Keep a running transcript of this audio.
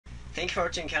Thank you for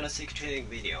watching Candlestick trading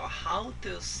video. How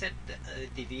to set the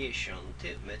deviation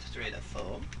to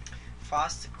metatrader4.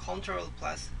 First, Ctrl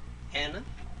plus N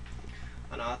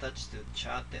and attach to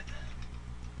chart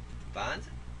band.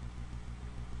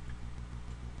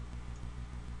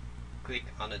 Click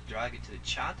on the drag to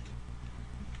chart.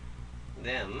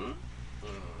 Then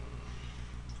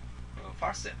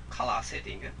first color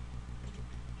setting.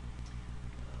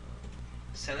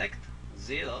 Select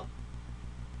 0.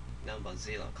 Number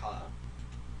 0 color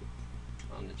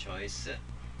and choice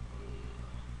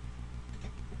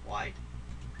white,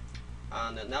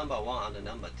 and number 1 and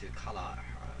number 2 color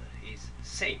is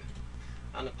same,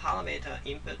 and parameter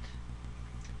input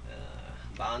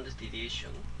band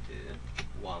deviation to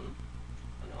 1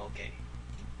 and OK,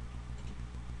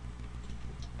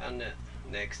 and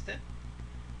next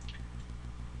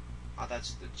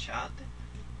attach the chart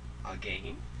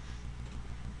again.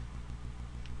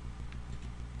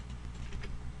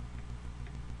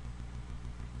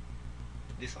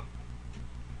 This one,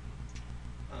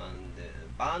 and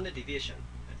band deviation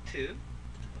 2,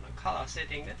 color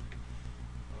setting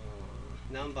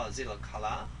number 0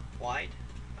 color white,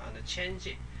 and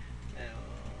change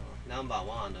number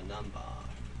 1 and number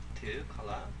 2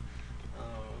 color.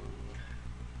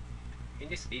 In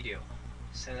this video,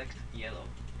 select yellow.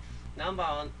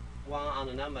 Number 1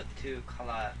 and number 2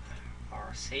 color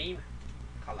are same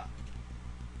color.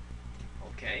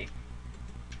 Okay.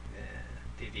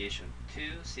 Deviation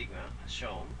 2 sigma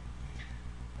shown,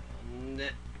 and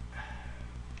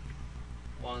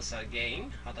once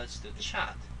again attach the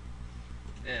chart.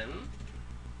 Then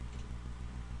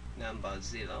number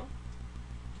 0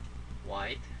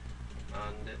 white,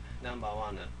 and number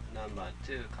 1 number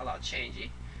 2 color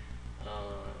change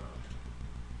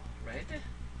red,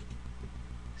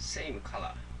 same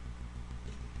color.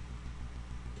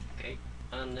 Okay,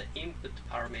 and input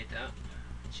parameter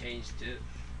change to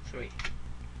 3.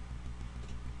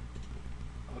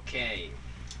 Okay,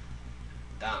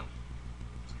 done.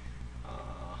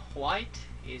 White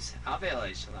is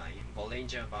average line,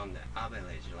 Bollinger Band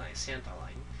average line, center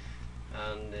line,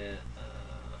 and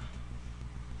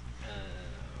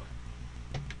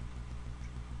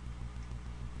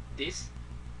this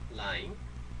line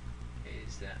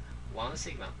is 1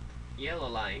 sigma, yellow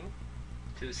line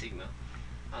 2 sigma,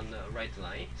 and the red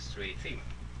line 3 sigma.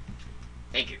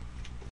 Thank you.